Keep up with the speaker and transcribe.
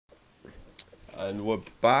And we're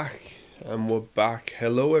back.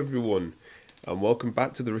 Hello, everyone, and welcome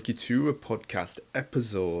back to the Ricky Tura podcast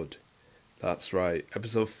episode. That's right,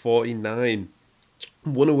 episode 49.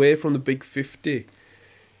 One away from the big 50.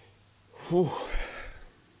 Whew.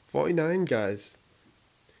 49, guys.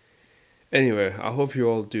 Anyway, I hope you're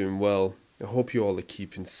all doing well. I hope you all are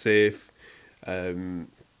keeping safe.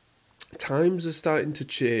 Times are starting to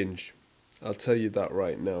change. I'll tell you that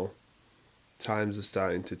right now. Times are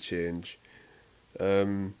starting to change.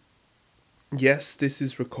 Yes, this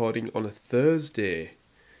is recording on a Thursday.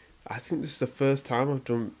 I think this is the first time I've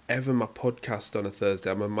done ever my podcast on a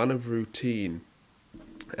Thursday. I'm a man of routine,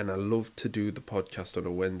 and I love to do the podcast on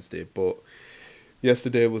a Wednesday. But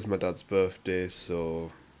yesterday was my dad's birthday,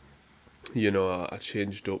 so I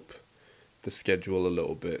changed up the schedule a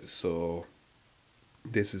little bit. So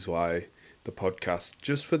this is why the podcast,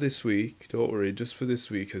 just for this week, don't worry, just for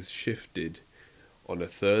this week, has shifted on a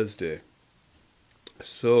Thursday.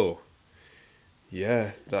 So,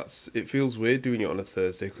 yeah, it feels weird doing it on a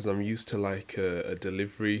Thursday because I'm used to like a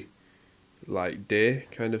delivery like day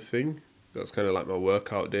kind of thing. That's kind of like my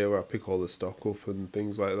workout day where I pick all the stock up and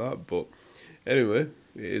things like that. But anyway,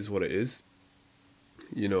 it is what it is.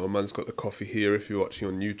 A man's got the coffee here if you're watching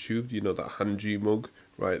on YouTube. That Hanji mug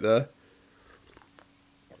right there.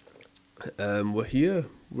 We're here.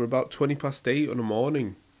 We're about 20 past 8 in the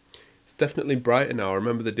morning. It's definitely brighter now. I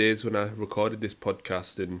remember the days when I recorded this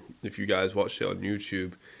podcast, and if you guys watched it on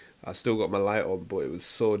YouTube, I still got my light on, but it was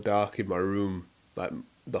so dark in my room, like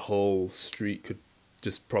the whole street could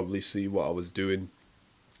just probably see what I was doing,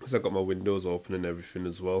 because I got my windows open and everything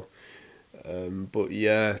as well. But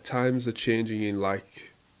yeah, times are changing in we're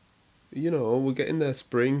getting there,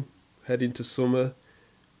 spring, heading to summer,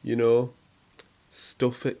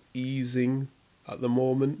 stuff are easing at the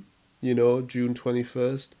moment, June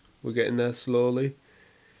 21st. We're getting there slowly.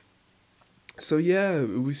 So yeah,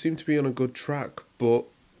 we seem to be on a good track, but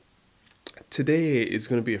today is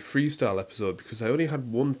going to be a freestyle episode because I only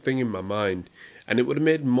had one thing in my mind, and it would have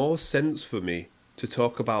made more sense for me to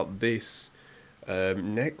talk about this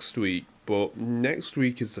next week, but next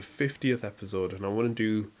week is the 50th episode, and I want to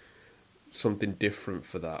do something different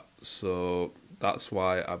for that. So that's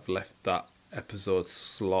why I've left that episode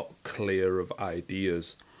slot clear of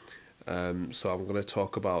ideas. So I'm going to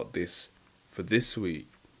talk about this for this week,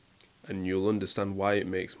 and you'll understand why it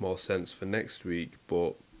makes more sense for next week.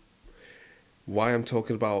 But why I'm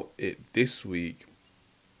talking about it this week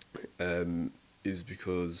is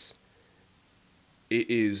because it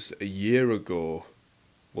is a year ago,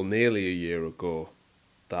 well, nearly a year ago,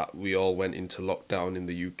 that we all went into lockdown in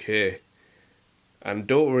the UK. And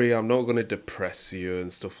don't worry, I'm not going to depress you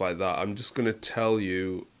and stuff like that. I'm just going to tell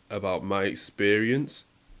you about my experience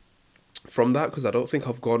from that, because I don't think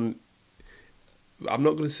I'm not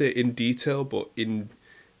going to say in detail, but in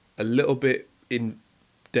a little bit in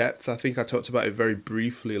depth. I think I talked about it very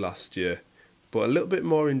briefly last year, but a little bit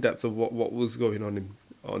more in depth of what was going on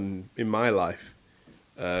in my life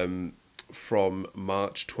from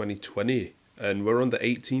March 2020. And we're on the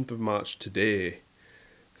 18th of March today.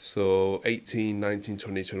 So 18, 19,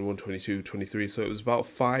 20, 21, 22, 23. So it was about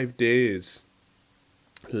 5 days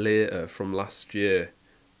later from last year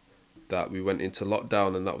that we went into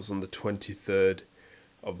lockdown, and that was on the 23rd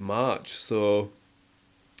of March. So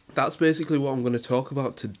that's basically what I'm going to talk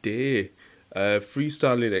about today.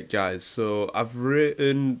 Freestyling it, guys. So I've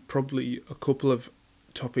written probably a couple of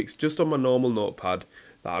topics just on my normal notepad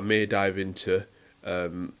that I may dive into,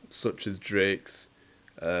 such as Drake's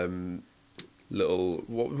little,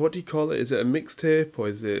 what do you call it? Is it a mixtape, or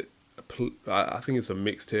is it I think it's a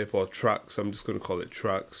mixtape or tracks. I'm just going to call it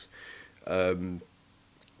tracks.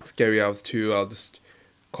 Scary House 2, I'll just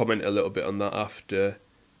comment a little bit on that after,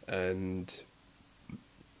 and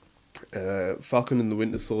Falcon and the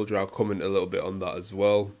Winter Soldier, I'll comment a little bit on that as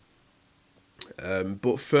well.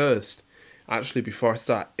 But first, actually, before I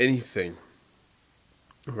start anything,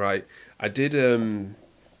 right, I did I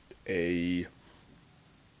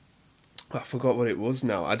forgot what it was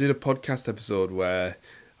now. I did a podcast episode where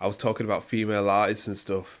I was talking about female artists and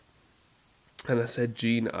stuff, and I said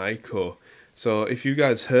Jhené Aiko. So if you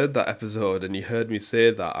guys heard that episode and you heard me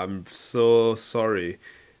say that, I'm so sorry,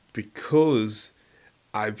 because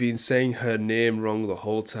I've been saying her name wrong the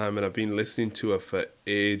whole time, and I've been listening to her for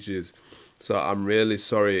ages. So I'm really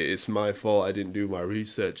sorry. It's my fault. I didn't do my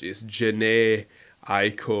research. It's Jhené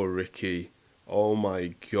Aiko, Ricky. Oh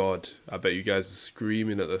my God. I bet you guys are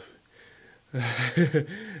screaming at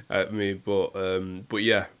at me, but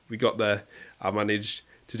yeah, we got there. I managed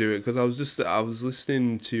to do it because I was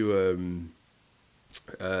listening to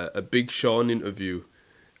a Big Sean interview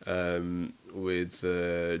with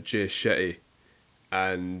Jay Shetty,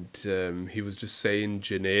 and he was just saying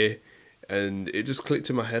Janae, and it just clicked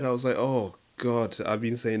in my head. I was like, oh God, I've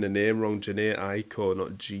been saying the name wrong, Janae Aiko,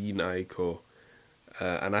 not Jean Aiko.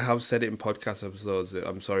 And I have said it in podcast episodes that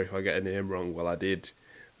I'm sorry if I get a name wrong. Well, I did.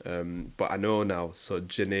 But I know now. So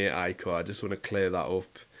Janae Aiko, I just want to clear that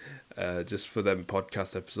up. Just for them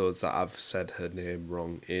podcast episodes that I've said her name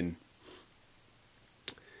wrong in.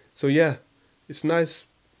 So yeah, it's nice.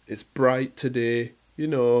 It's bright today. You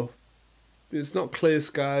know, it's not clear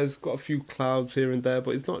skies. Got a few clouds here and there,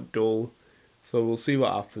 but it's not dull. So we'll see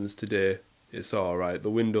what happens today. It's alright. The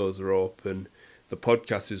windows are open. The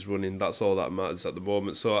podcast is running. That's all that matters at the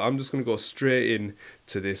moment. So I'm just going to go straight in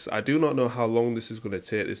to this. I do not know how long this is going to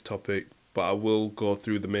take, this topic, but I will go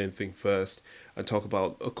through the main thing first and talk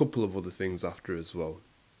about a couple of other things after as well.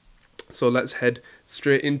 So let's head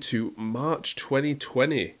straight into March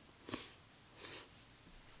 2020.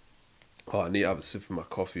 Oh, I need to have a sip of my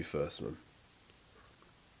coffee first, man.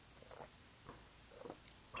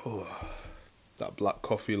 Oh, that black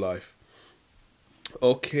coffee life.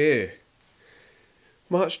 Okay.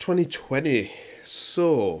 March 2020.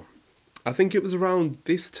 So, I think it was around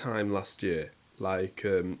this time last year, like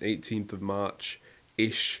 18th of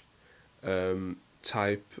March-ish,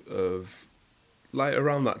 type of, like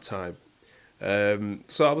around that time.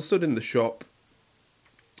 So I was stood in the shop,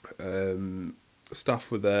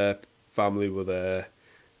 staff were there, family were there.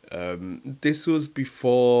 This was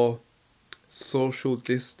before social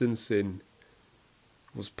distancing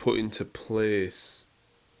was put into place,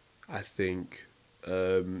 I think.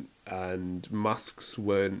 And masks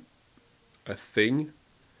weren't a thing.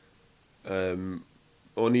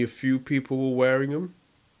 Only a few people were wearing them.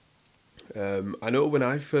 I know when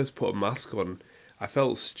I first put a mask on, I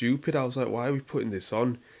felt stupid. I was like, why are we putting this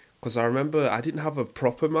on? Because I remember I didn't have a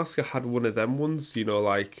proper mask. I had one of them ones, you know,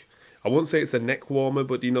 like, I won't say it's a neck warmer,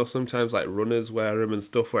 but, you know, sometimes like runners wear them and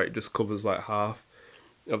stuff where it just covers like half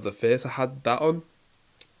of the face. I had that on,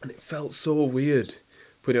 and it felt so weird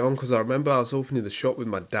putting it on, because I remember I was opening the shop with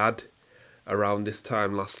my dad around this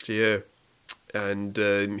time last year, and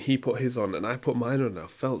he put his on and I put mine on, and I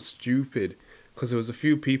felt stupid because there was a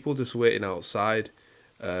few people just waiting outside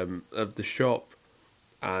of the shop,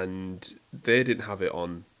 and they didn't have it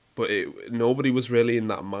on, but nobody was really in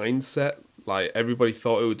that mindset. Like, everybody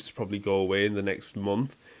thought it would just probably go away in the next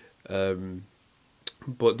month,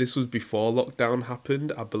 but this was before lockdown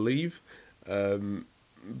happened, I believe.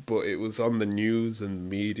 But it was on the news and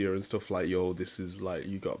media and stuff like, yo, this is like,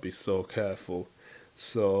 you got to be so careful.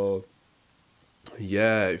 So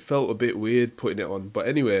yeah, it felt a bit weird putting it on. But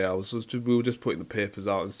anyway, we were just putting the papers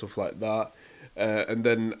out and stuff like that. And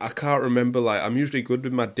then I can't remember, like, I'm usually good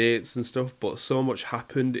with my dates and stuff, but so much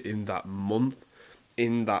happened in that month,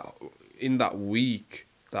 in that week,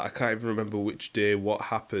 that I can't even remember which day what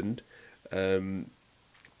happened.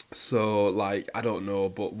 So, like, I don't know,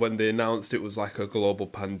 but when they announced it was like a global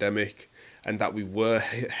pandemic and that we were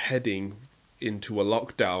heading into a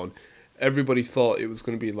lockdown, everybody thought it was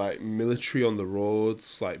going to be like military on the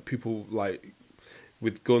roads, like people like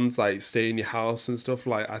with guns, like stay in your house and stuff.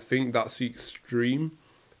 Like, I think that's the extreme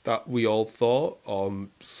that we all thought, or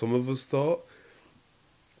some of us thought.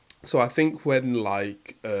 So I think when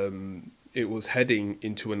like it was heading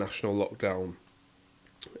into a national lockdown,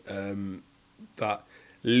 that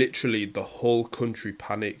literally the whole country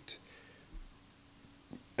panicked.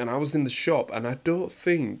 And I was in the shop, and I don't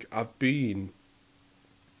think I've been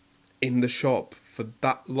in the shop for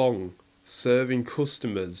that long serving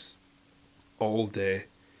customers all day.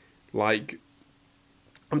 Like,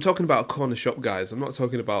 I'm talking about a corner shop, guys. I'm not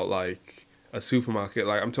talking about like a supermarket.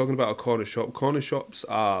 Like, I'm talking about a corner shop. Corner shops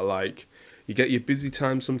are like, you get your busy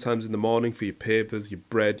time sometimes in the morning for your papers, your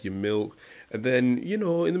bread, your milk. And then, you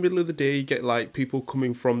know, in the middle of the day, you get like people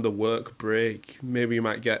coming from the work break. Maybe you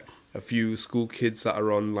might get a few school kids that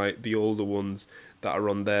are on, like the older ones that are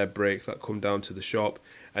on their break that come down to the shop.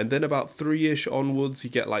 And then about 3-ish onwards, you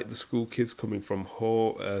get like the school kids coming from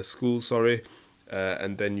school,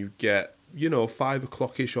 and then you get, you know, 5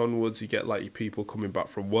 o'clock-ish onwards, you get like your people coming back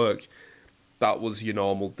from work. That was your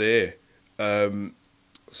normal day.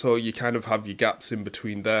 So you kind of have your gaps in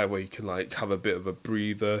between there where you can like have a bit of a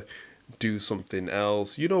breather, do something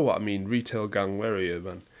else. You know what I mean? Retail gang, where are you,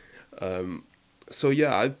 man? So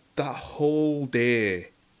yeah, that whole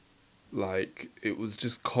day, like, it was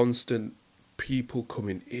just constant people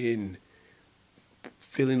coming in,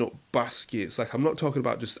 filling up baskets. Like, I'm not talking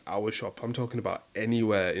about just our shop, I'm talking about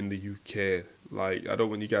anywhere in the UK. Like, I don't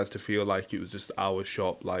want you guys to feel like it was just our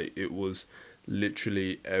shop. Like, it was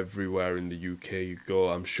literally everywhere in the UK you go.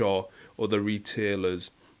 I'm sure other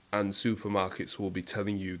retailers and supermarkets will be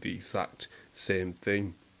telling you the exact same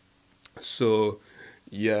thing. So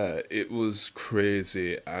Yeah, it was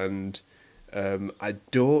crazy, and I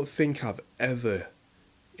don't think I've ever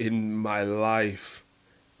in my life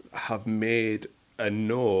have made a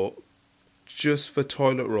note just for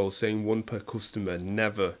toilet roll saying one per customer.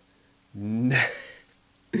 Never, ne-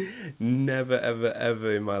 never, ever,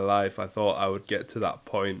 ever in my life I thought I would get to that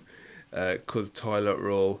point, because toilet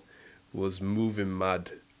roll was moving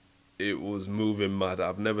mad. It was moving mad.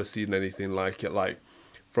 I've never seen anything like it. Like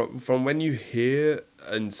from when you hear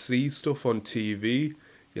and see stuff on TV,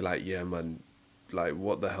 you're like, yeah, man, like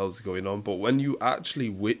what the hell's going on? But when you actually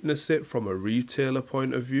witness it from a retailer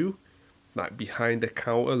point of view, like behind a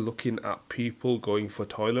counter looking at people going for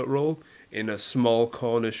toilet roll in a small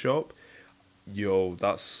corner shop, yo,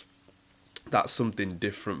 that's something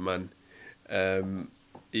different, man. Um,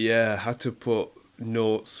 yeah, had to put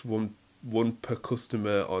notes one per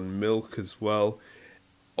customer on milk as well.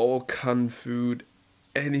 All canned food,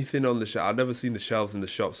 anything on the shelf. I've never seen the shelves in the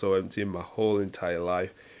shop so empty in my whole entire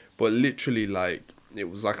life. But literally, like it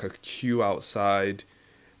was like a queue outside.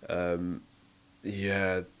 Um,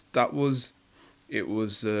 yeah, that was it.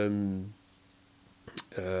 Was uh,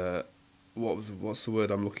 what's the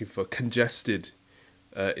word I'm looking for? Congested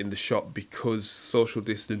in the shop because social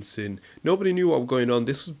distancing. Nobody knew what was going on.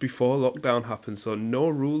 This was before lockdown happened, so no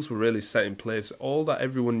rules were really set in place. All that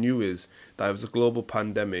everyone knew is that it was a global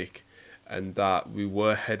pandemic and that we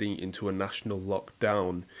were heading into a national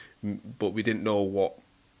lockdown, but we didn't know what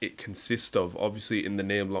it consists of. Obviously, in the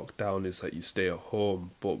name lockdown is that you stay at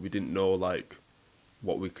home, but we didn't know like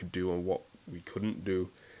what we could do and what we couldn't do.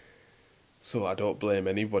 So I don't blame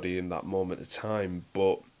anybody in that moment of time,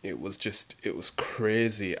 but it was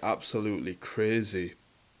crazy, absolutely crazy.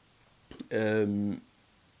 Um,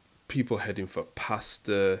 People heading for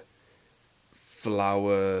pasta,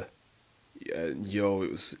 flour, yo, it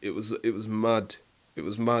was mad. It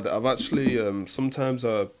was mad. I've actually sometimes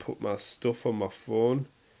I put my stuff on my phone,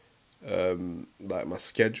 like my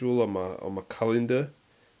schedule on my calendar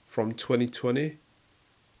from 2020,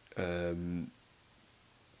 um,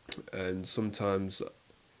 and sometimes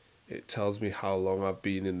it tells me how long I've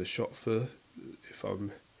been in the shop for, if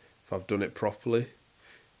I've done it properly.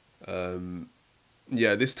 Um,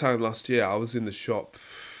 yeah, this time last year I was in the shop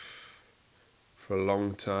for a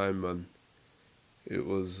long time, and it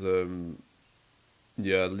was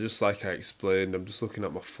yeah, just like I explained. I'm just looking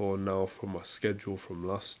at my phone now from my schedule from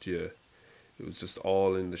last year. It was just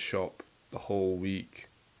all in the shop the whole week.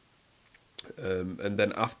 And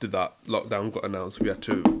then after that, lockdown got announced. We had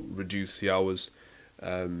to reduce the hours,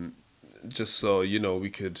 um, just so we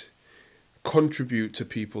could contribute to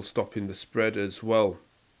people stopping the spread as well.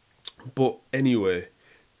 But anyway,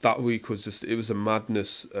 that week was just, it was a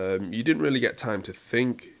madness. You didn't really get time to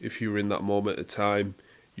think if you were in that moment of time.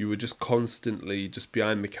 You were just constantly just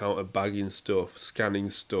behind the counter bagging stuff, scanning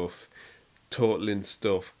stuff, totaling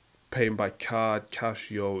stuff, paying by card,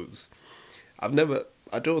 cash. I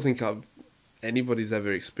don't think anybody's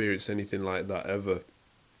ever experienced anything like that ever.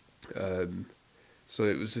 Um, so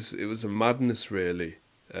it was a madness really,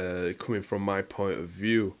 coming from my point of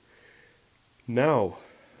view. Now,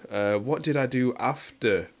 what did I do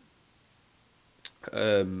after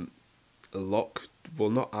um, lock? Well,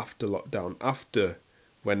 not after lockdown. After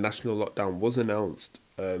when national lockdown was announced,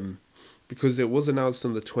 because it was announced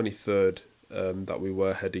on the 23rd, that we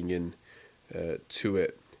were heading in to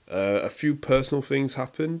it. A few personal things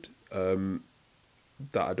happened that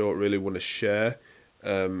I don't really want to share.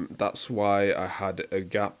 That's why I had a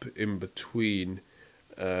gap in between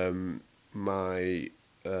my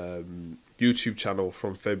YouTube channel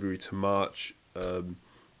from February to March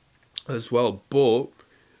as well. But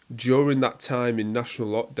during that time in national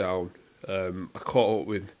lockdown, I caught up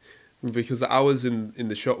with, because the hours in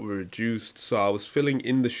the shop were reduced, so I was filling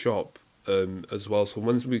in the shop as well. So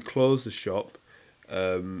once we closed the shop,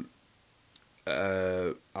 um,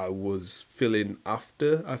 I was filling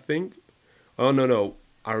after, I think. Oh no,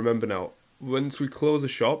 I remember now. Once we closed the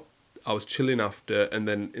shop, I was chilling after, and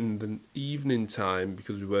then in the evening time,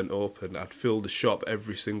 because we weren't open, I'd fill the shop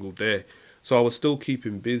every single day. So I was still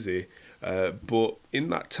keeping busy, but in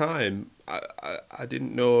that time, I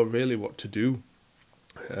didn't know really what to do.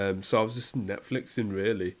 So I was just Netflixing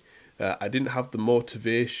really. I didn't have the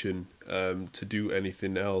motivation to do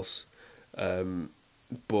anything else,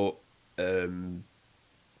 but um,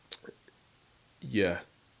 yeah,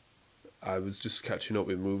 I was just catching up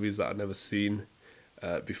with movies that I'd never seen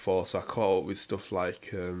before. So I caught up with stuff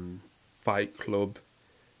like Fight Club,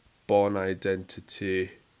 Born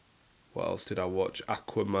Identity. What else did I watch?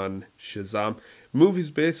 Aquaman, Shazam. Movies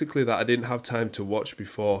basically that I didn't have time to watch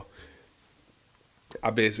before. I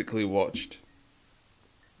basically watched.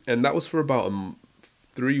 And that was for about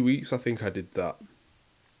 3 weeks, I think I did that.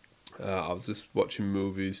 I was just watching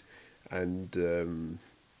movies, and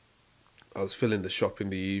I was filling the shop in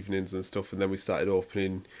the evenings and stuff, and then we started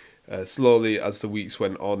opening slowly as the weeks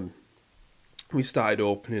went on. We started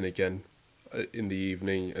opening again in the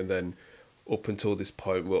evening, and then up until this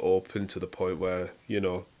point, we're open to the point where,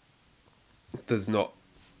 there's not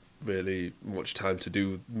really much time to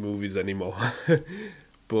do movies anymore.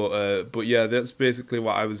 But yeah, that's basically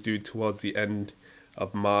what I was doing towards the end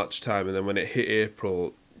of March time, and then when it hit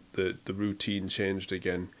April, the routine changed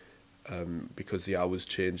again, because the hours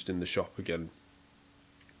changed in the shop again.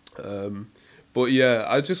 But yeah,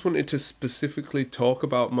 I just wanted to specifically talk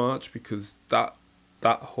about March because that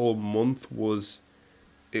whole month was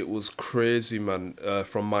crazy, man.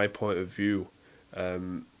 From my point of view,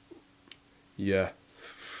 yeah,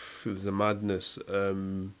 it was a madness.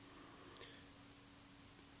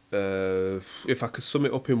 If I could sum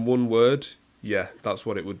it up in one word, yeah, that's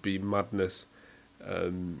what it would be: madness.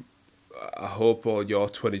 I hope all your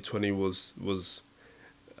 2020 was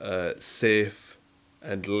safe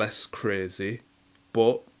and less crazy,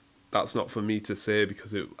 but that's not for me to say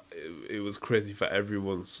because it was crazy for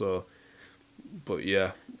everyone. So, but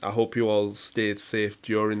yeah, I hope you all stayed safe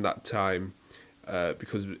during that time,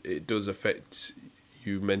 because it does affect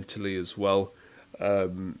you mentally as well,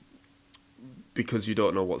 because you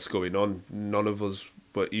don't know what's going on. None of us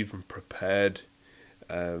were even prepared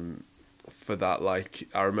for that. Like,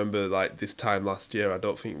 I remember, like, this time last year, I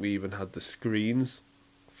don't think we even had the screens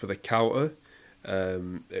for the counter.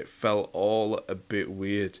 It felt all a bit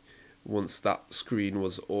weird once that screen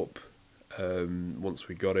was up, once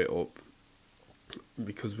we got it up,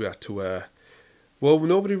 because we had to wear... Well,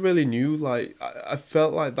 nobody really knew. Like, I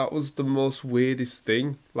felt like that was the most weirdest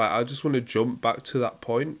thing. Like, I just want to jump back to that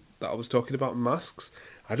point that I was talking about masks.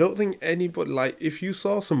 I don't think anybody... Like, if you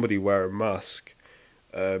saw somebody wear a mask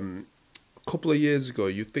a couple of years ago,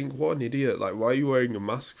 you'd think, what an idiot. Like, why are you wearing a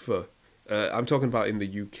mask for? I'm talking about in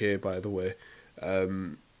the UK, by the way.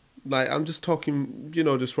 Like, I'm just talking,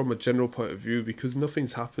 just from a general point of view, because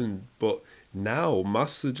nothing's happened. But now,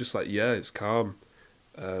 masks are just like, yeah, it's calm.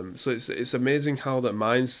 So it's amazing how that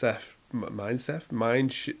mindset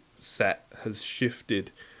has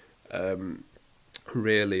shifted,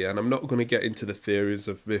 really. And I'm not going to get into the theories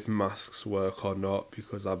of if masks work or not,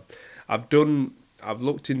 because I've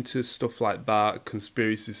looked into stuff like that,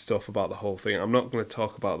 conspiracy stuff about the whole thing. I'm not going to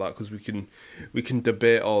talk about that because we can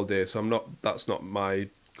debate all day. So that's not my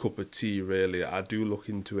cup of tea, really. I do look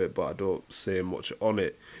into it, but I don't say much on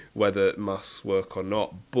it, whether masks work or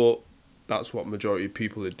not. But that's what majority of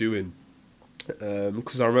people are doing.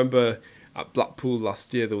 Because I remember at Blackpool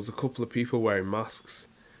last year, there was a couple of people wearing masks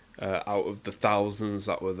out of the thousands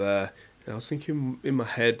that were there. And I was thinking in my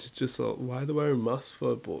head, just like, why are they wearing masks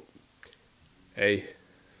for? But hey,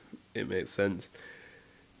 it makes sense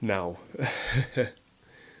now.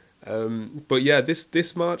 But yeah,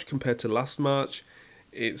 this March compared to last March,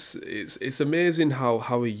 it's amazing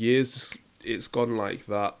how a year's just it's gone like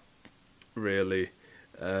that, really.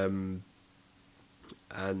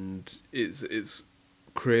 And it's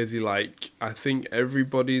crazy. Like, I think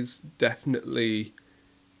everybody's definitely,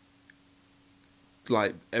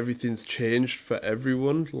 like, everything's changed for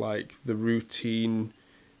everyone. Like, the routine,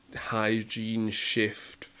 hygiene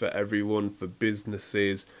shift for everyone, for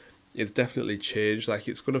businesses, it's definitely changed. Like,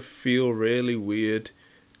 it's gonna feel really weird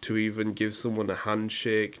to even give someone a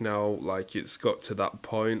handshake now. Like, it's got to that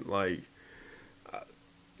point. Like,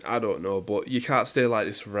 I don't know, but you can't stay like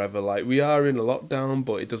this forever. Like, we are in a lockdown,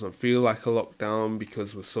 but it doesn't feel like a lockdown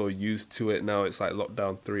because we're so used to it now. It's like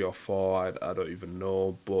lockdown 3 or 4. I don't even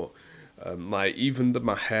know, but like, even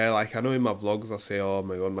my hair. Like, I know in my vlogs I say, oh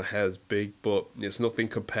my god, my hair's big, but it's nothing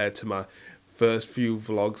compared to my first few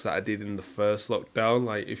vlogs that I did in the first lockdown.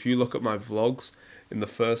 Like, if you look at my vlogs in the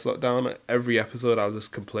first lockdown, every episode I was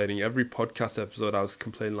just complaining. Every podcast episode I was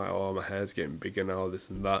complaining, like, oh, my hair's getting bigger now, this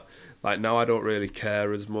and that. Like, now I don't really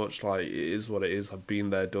care as much. Like, it is what it is. I've been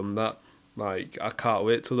there, done that. Like, I can't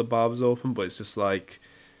wait till the barber's open, but it's just like,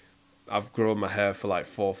 I've grown my hair for like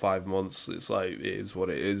 4 or 5 months. It's like, it is what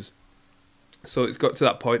it is. So it's got to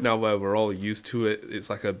that point now where we're all used to it. It's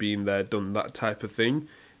like a been there, done that type of thing.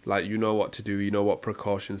 Like, you know what to do, you know what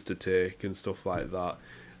precautions to take and stuff like that.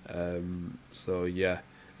 So yeah,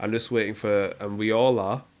 I'm just waiting for, and we all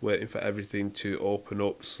are waiting for everything to open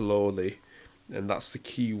up slowly, and that's the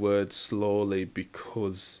key word, slowly,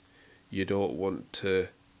 because you don't want to,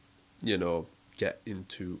 get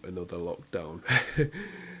into another lockdown.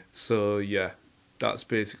 So yeah, that's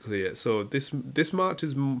basically it. So this March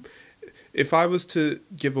is, if I was to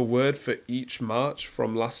give a word for each March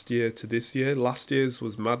from last year to this year, last year's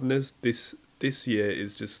was madness. this year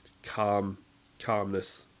is just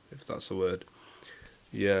calmness, if that's a word.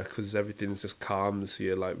 Yeah, because everything's just calm this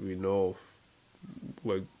year. Like we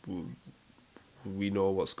we know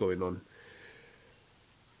what's going on.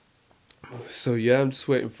 So yeah, I'm just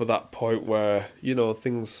waiting for that point where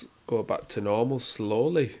things go back to normal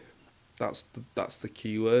slowly. That's the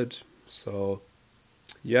key word. So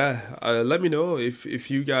yeah, let me know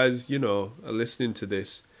if you guys are listening to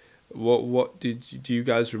this. What do you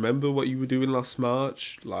guys remember what you were doing last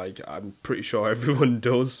March? Like, I'm pretty sure everyone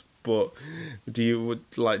does, but do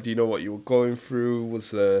you know what you were going through?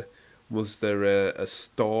 Was there a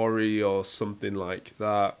story or something like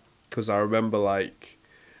that? Because I remember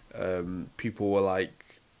people were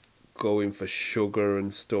like going for sugar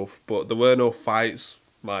and stuff, but there were no fights.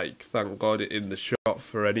 Like, thank God, in the shop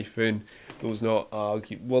for anything. There was no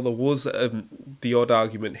Well, there was the odd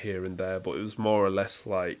argument here and there, but it was more or less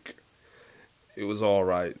like it was all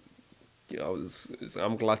right.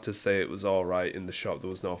 I'm glad to say it was all right in the shop. There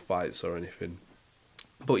was no fights or anything.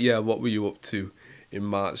 But yeah, what were you up to in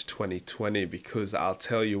March 2020? Because I'll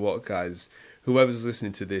tell you what, guys, whoever's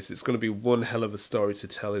listening to this, it's going to be one hell of a story to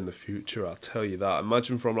tell in the future. I'll tell you that.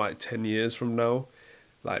 Imagine from like 10 years from now,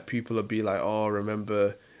 like people will be like, oh,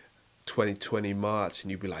 remember 2020 March,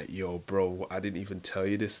 and you'd be like, yo, bro, I didn't even tell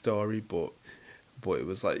you this story, but it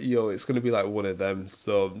was like, yo, it's going to be like one of them.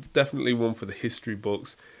 So definitely one for the history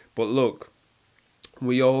books. But look,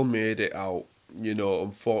 we all made it out.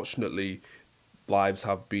 Unfortunately, lives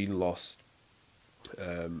have been lost,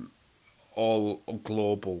 all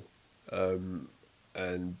global,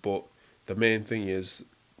 but the main thing is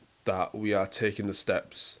that we are taking the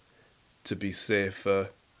steps to be safer,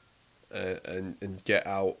 and get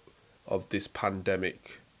out of this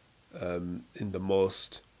pandemic in the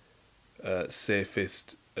most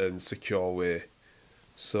safest and secure way.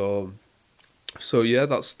 So yeah,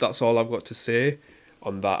 that's all I've got to say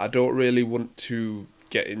on that. I don't really want to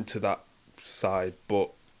get into that side,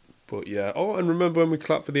 but yeah. Oh, and remember when we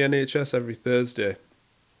clap for the NHS every Thursday?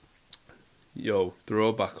 Yo,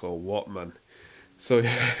 throwback or what, man? So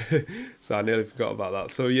yeah, so I nearly forgot about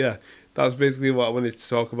that. So yeah, that's basically what I wanted to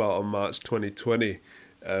talk about on March 2020.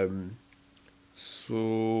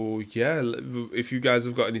 So yeah, if you guys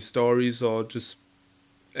have got any stories or just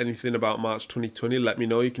anything about March 2020, let me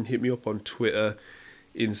know. You can hit me up on Twitter,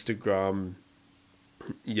 Instagram,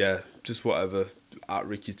 yeah, just whatever, at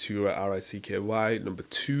Ricky Tura, RICKY, number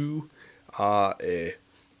 2, RA.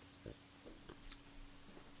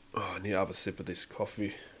 Oh, I need to have a sip of this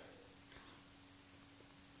coffee.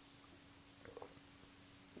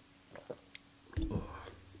 Oh.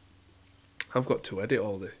 I've got to edit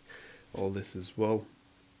all this as well.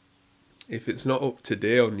 If it's not up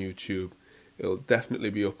today on YouTube, it'll definitely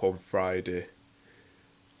be up on Friday,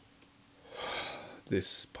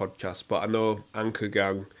 this podcast. But I know Anchor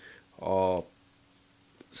Gang or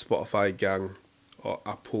Spotify Gang or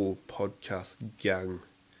Apple Podcast Gang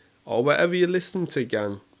or wherever you're listening to,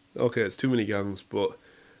 gang. Okay, it's too many gangs, but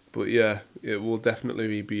yeah, it will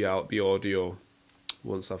definitely be out, the audio,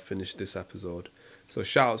 once I've finished this episode. So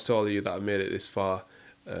shout outs to all of you that have made it this far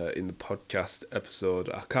in the podcast episode.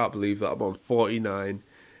 I can't believe that I'm on 49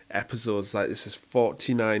 episodes. Like, this is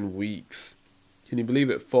 49 weeks. Can you believe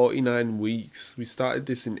it? 49 weeks. We started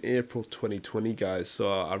this in April 2020, guys.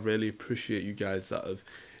 So I really appreciate you guys that have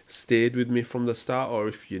stayed with me from the start, or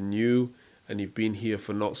if you're new and you've been here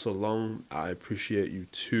for not so long, I appreciate you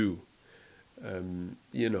too. I'm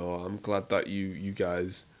glad that you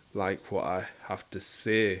guys like what I have to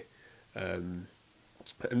say. And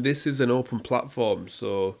this is an open platform,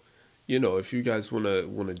 so if you guys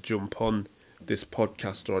wanna jump on this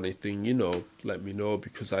podcast or anything, let me know,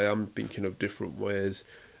 because I am thinking of different ways.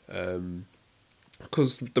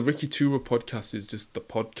 Because the Ricky Tura podcast is just the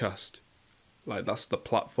podcast, like that's the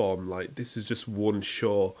platform. Like, this is just one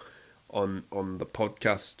show on the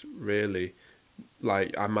podcast, really.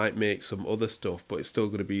 Like, I might make some other stuff, but it's still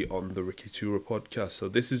going to be on the Ricky Tura podcast. So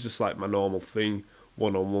this is just like my normal thing,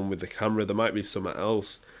 one-on-one with the camera. There might be something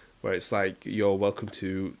else where it's like, yo, welcome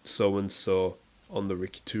to so-and-so on the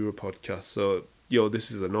Ricky Tura podcast. So, yo,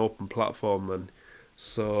 this is an open platform, man.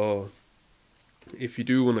 So if you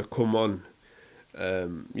do want to come on,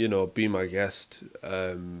 be my guest,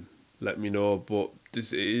 let me know. But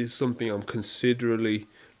this is something I'm considerably,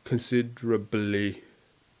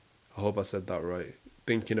 I hope I said that right,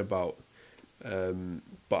 thinking about.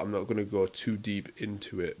 But I'm not going to go too deep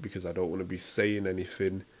into it, because I don't want to be saying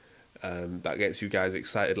anything that gets you guys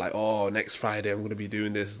excited, like, oh, next Friday I'm going to be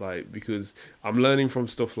doing this, like, because I'm learning from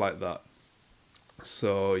stuff like that.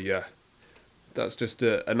 So yeah, that's just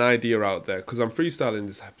an idea out there, because I'm freestyling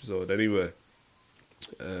this episode anyway.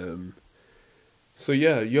 So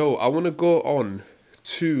yeah, yo, I want to go on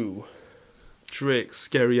to Drake's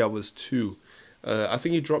Scary Hours 2. I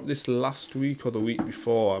think he dropped this last week or the week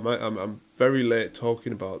before. I'm very late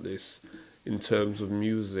talking about this in terms of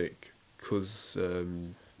music because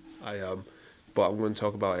I am, but I'm going to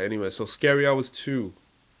talk about it anyway. So Scary Hours 2.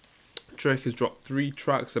 Drake has dropped 3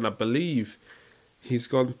 tracks, and I believe he's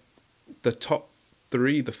gone the top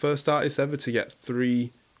 3, the first artist ever to get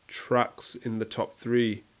 3 tracks in the top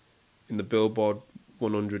 3 in the Billboard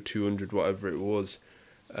 100, 200, whatever it was.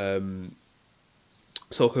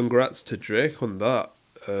 So congrats to Drake on that.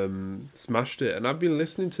 Smashed it. And I've been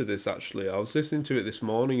listening to this actually. I was listening to it this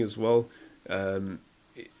morning as well.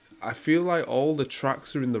 I feel like all the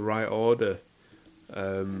tracks are in the right order.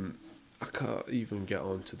 I can't even get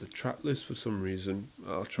onto the track list for some reason.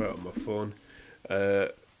 I'll try it on my phone.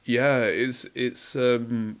 Yeah, it's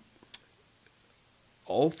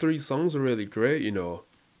all 3 songs are really great, you know.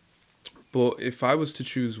 But if I was to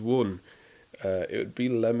choose one, it would be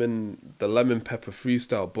the Lemon Pepper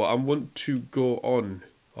Freestyle. But I want to go on.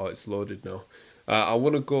 Oh, it's loaded now. I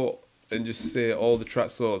want to go and just say all the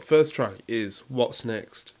tracks. So the first track is What's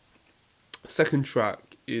Next. Second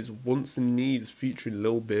track is Wants and Needs featuring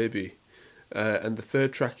Lil Baby. And the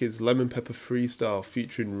third track is Lemon Pepper Freestyle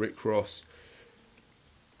featuring Rick Ross.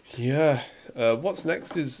 Yeah, What's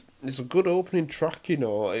Next is a good opening track, you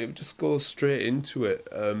know. It just goes straight into it.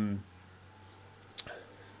 I'm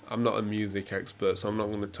not a music expert, so I'm not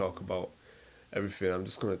going to talk about everything. I'm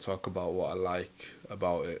just going to talk about what I like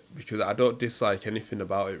about it, because I don't dislike anything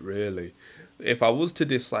about it, really. If I was to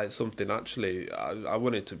dislike something, actually, I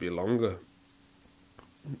want it to be longer,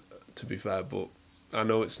 to be fair, but I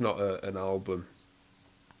know it's not an album,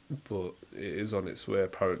 but it is on its way,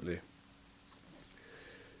 apparently.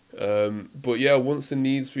 But yeah, Wants and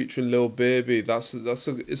Needs featuring Lil Baby.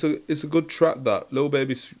 It's a good track. That Lil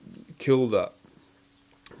Baby's killed that.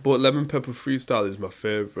 But Lemon Pepper Freestyle is my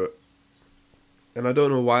favourite. And I don't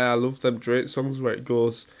know why I love them Drake songs where it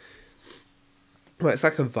goes... Well, it's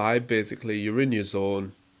like a vibe, basically. You're in your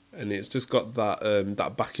zone. And it's just got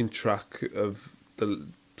that backing track of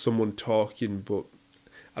someone talking, but...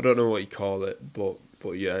 I don't know what you call it, but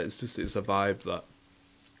yeah, it's a vibe, that.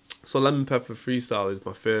 So Lemon Pepper Freestyle is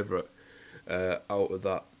my favourite out of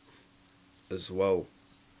that as well.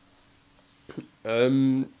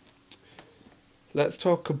 Let's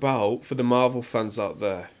talk about, for the Marvel fans out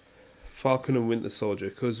there, Falcon and Winter Soldier,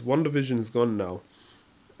 because WandaVision is gone now.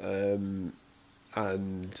 And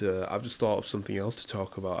I've just thought of something else to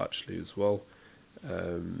talk about actually as well,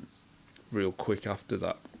 real quick after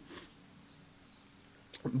that.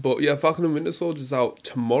 But yeah, Falcon and Winter Soldier's out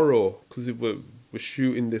tomorrow, because we're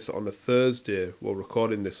shooting this on a Thursday. We're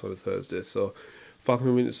recording this on a Thursday, so Falcon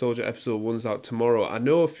and Winter Soldier episode 1's out tomorrow. I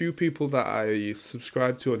know a few people that I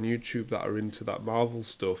subscribe to on YouTube that are into that Marvel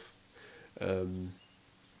stuff.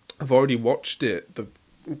 I've already watched it. They've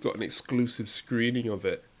got an exclusive screening of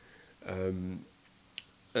it. And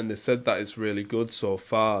they said that it's really good so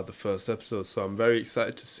far, the first episode. So I'm very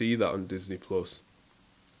excited to see that on Disney Plus.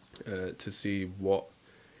 To see what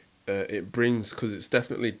it brings, because it's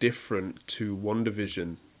definitely different to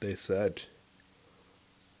WandaVision, they said.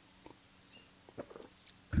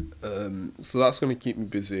 So that's going to keep me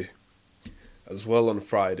busy as well on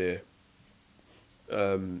Friday,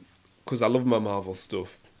 because I love my Marvel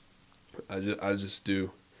stuff. I just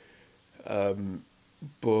do.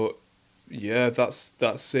 But yeah,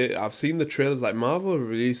 that's it. I've seen the trailers. Like, Marvel are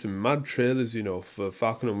releasing mad trailers, you know, for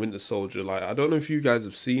Falcon and Winter Soldier. Like, I don't know if you guys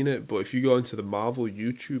have seen it, but if you go into the Marvel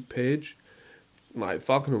YouTube page, like,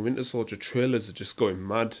 Falcon and Winter Soldier trailers are just going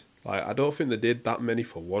mad. Like, I don't think they did that many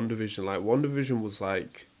for WandaVision. Like, WandaVision was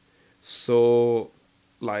like so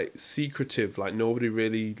like secretive. Like, nobody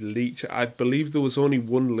really leaked. I believe there was only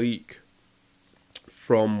one leak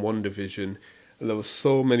from WandaVision, and there were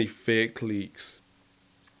so many fake leaks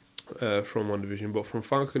from WandaVision. But from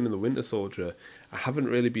Falcon and the Winter Soldier, I haven't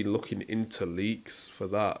really been looking into leaks for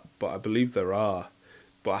that, but I believe there are.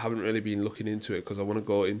 But I haven't really been looking into it because I want to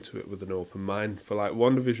go into it with an open mind. For like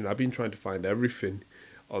WandaVision, I've been trying to find everything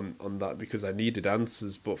on that because I needed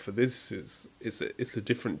answers. But for this, it's a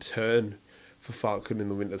different turn for Falcon and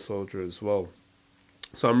the Winter Soldier as well.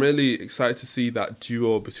 So I'm really excited to see that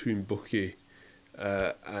duo between Bucky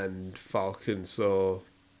and Falcon. So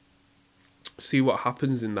see what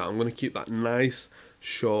happens in that. I'm going to keep that nice,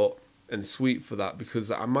 short and sweet for that,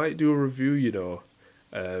 because I might do a review, you know.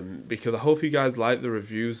 Because I hope you guys like the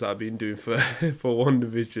reviews that I've been doing for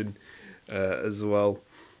WandaVision as well.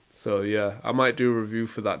 So yeah, I might do a review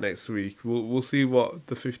for that next week. We'll see what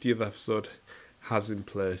the 50th episode has in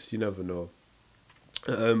place. You never know.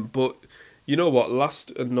 But you know what?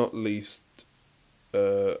 Last and not least,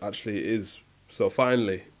 Actually, it is. So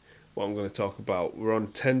finally, what I'm going to talk about. We're on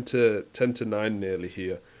 10 to 9 nearly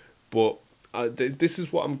here, but this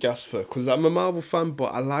is what I'm gassed for because I'm a Marvel fan,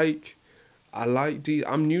 but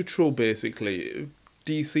I'm neutral basically.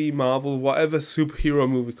 DC, Marvel, whatever superhero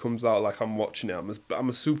movie comes out, like I'm watching it. I'm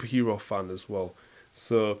a superhero fan as well.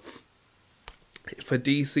 So for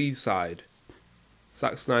DC side,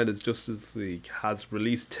 Zack Snyder's Justice League has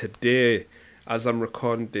released today, as I'm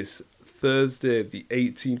recording this, Thursday, the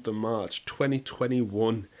 18th of March,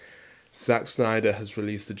 2021. Zack Snyder has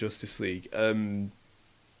released the Justice League.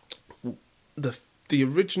 The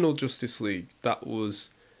original Justice League that was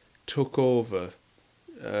took over.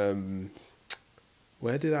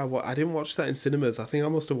 Where did I watch? I didn't watch that in cinemas. I think I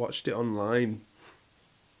must have watched it online,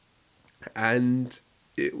 and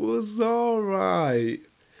it was alright.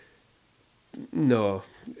 No,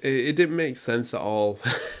 it didn't make sense at all.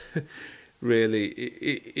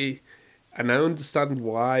 Really, and I understand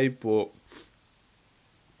why, but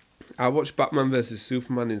I watched Batman vs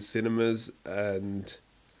Superman in cinemas, and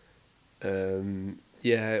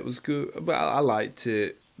yeah, it was good. But I liked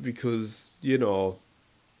it because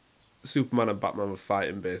Superman and Batman were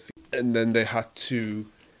fighting basically, and then they had to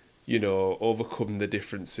overcome the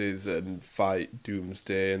differences and fight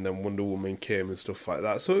Doomsday, and then Wonder Woman came and stuff like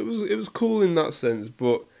that. So it was cool in that sense,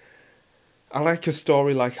 but I like a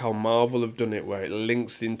story like how Marvel have done it, where it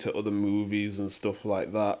links into other movies and stuff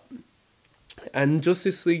like that. And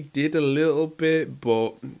Justice League did a little bit,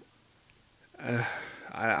 but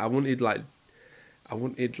I wanted like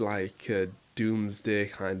a Doomsday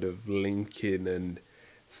kind of linking and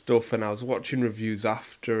stuff. And I was watching reviews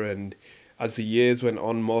after, and as the years went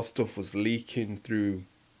on, more stuff was leaking through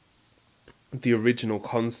the original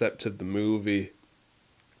concept of the movie,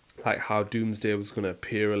 like how Doomsday was going to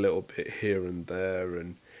appear a little bit here and there,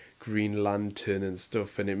 and Green Lantern and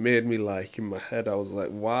stuff, and it made me like, in my head, I was like,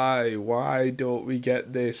 why don't we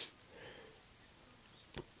get this?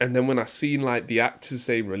 And then when I seen like the actors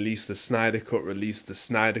saying release the Snyder Cut,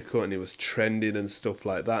 and it was trending and stuff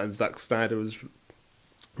like that, and Zack Snyder was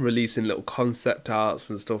releasing little concept arts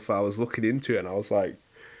and stuff, I was looking into it and I was like,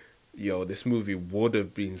 yo, this movie would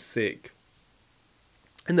have been sick.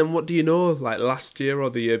 And then what do you know, like last year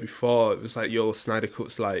or the year before, it was like, yo, Snyder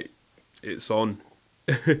Cut's like, it's on.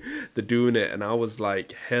 They're doing it, and I was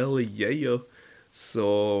like, hell yeah.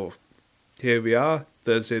 So here we are,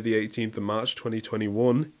 Thursday the 18th of March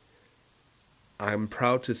 2021. I'm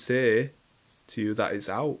proud to say to you that it's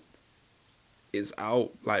out. It's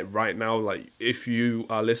out, like right now. Like if you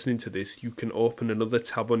are listening to this, you can open another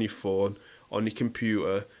tab on your phone, on your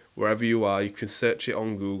computer, wherever you are. You can search it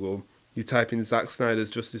on Google. You type in Zack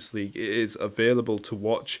Snyder's Justice League. It is available to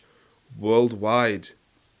watch worldwide.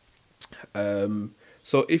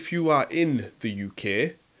 So if you are in the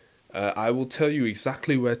UK, I will tell you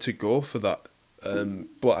exactly where to go for that.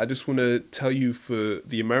 But I just want to tell you, for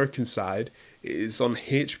the American side, it is on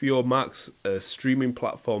HBO Max, a streaming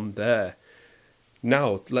platform there.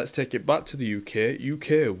 Now, let's take it back to the UK.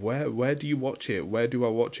 UK, where do you watch it? Where do I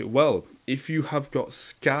watch it? Well, if you have got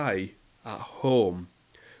Sky at home,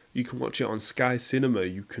 you can watch it on Sky Cinema.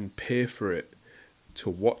 You can pay for it to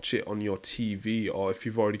watch it on your TV, or if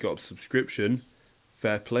you've already got a subscription,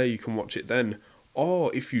 fair play, you can watch it then.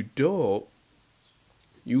 Or if you don't,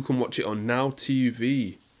 you can watch it on Now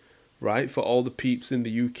TV, right? For all the peeps in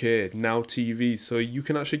the UK, Now TV. So you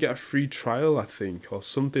can actually get a free trial, I think, or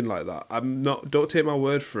something like that. Don't take my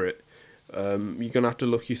word for it. You're gonna have to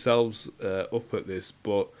look yourselves up at this,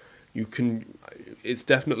 but you can. It's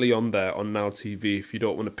definitely on there on Now TV if you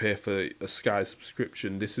don't want to pay for a Sky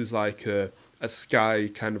subscription. This is like a Sky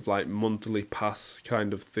kind of like monthly pass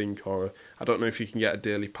kind of thing, or I don't know if you can get a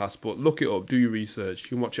daily pass, but look it up, do your research. You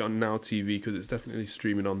can watch it on Now TV because it's definitely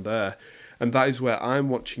streaming on there, and that is where I'm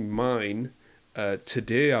watching mine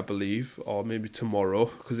today, I believe, or maybe tomorrow,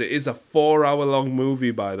 because it is a 4-hour long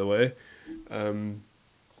movie, by the way.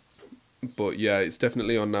 But yeah, it's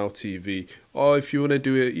definitely on Now TV. Or if you want to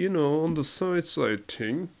do it, on the side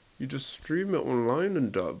thing, you just stream it online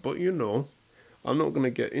and that. But I'm not going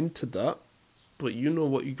to get into that. But you know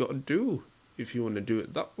what you got to do if you want to do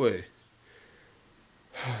it that way.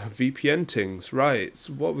 VPN things, right.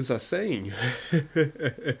 So what was I saying?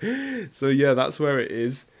 So yeah, that's where it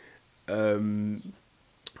is. And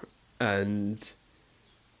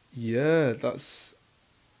yeah, that's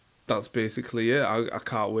basically it. I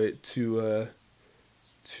can't wait to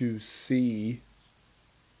see.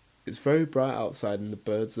 It's very bright outside, and the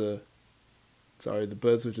birds were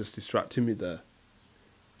just distracting me there,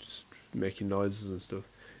 just making noises and stuff.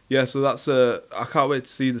 Yeah, so that's I can't wait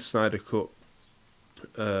to see the Snyder Cut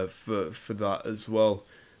for that as well.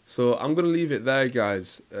 So I'm going to leave it there,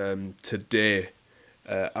 guys, today.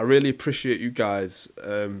 I really appreciate you guys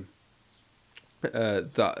for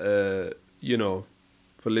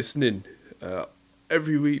listening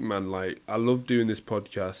every week, man. Like, I love doing this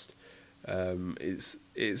podcast.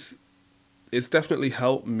 It's definitely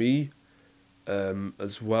helped me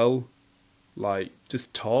as well, like,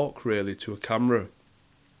 just talk really to a camera.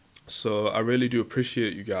 So I really do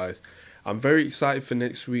appreciate you guys. I'm very excited for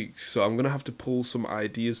next week, so I'm going to have to pull some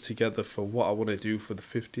ideas together for what I want to do for the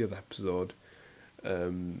 50th episode.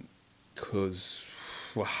 Because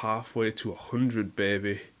we're halfway to 100,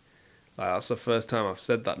 baby. Like, that's the first time I've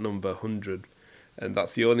said that number, 100. And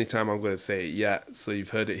that's the only time I'm going to say it yet, so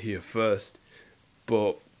you've heard it here first.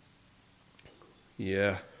 But,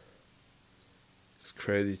 yeah, it's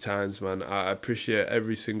crazy times, man. I appreciate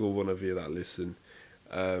every single one of you that listen.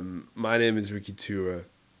 My name is Ricky Tura.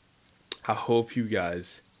 I hope you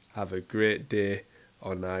guys have a great day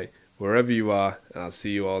or night, wherever you are, and I'll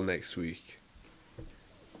see you all next week.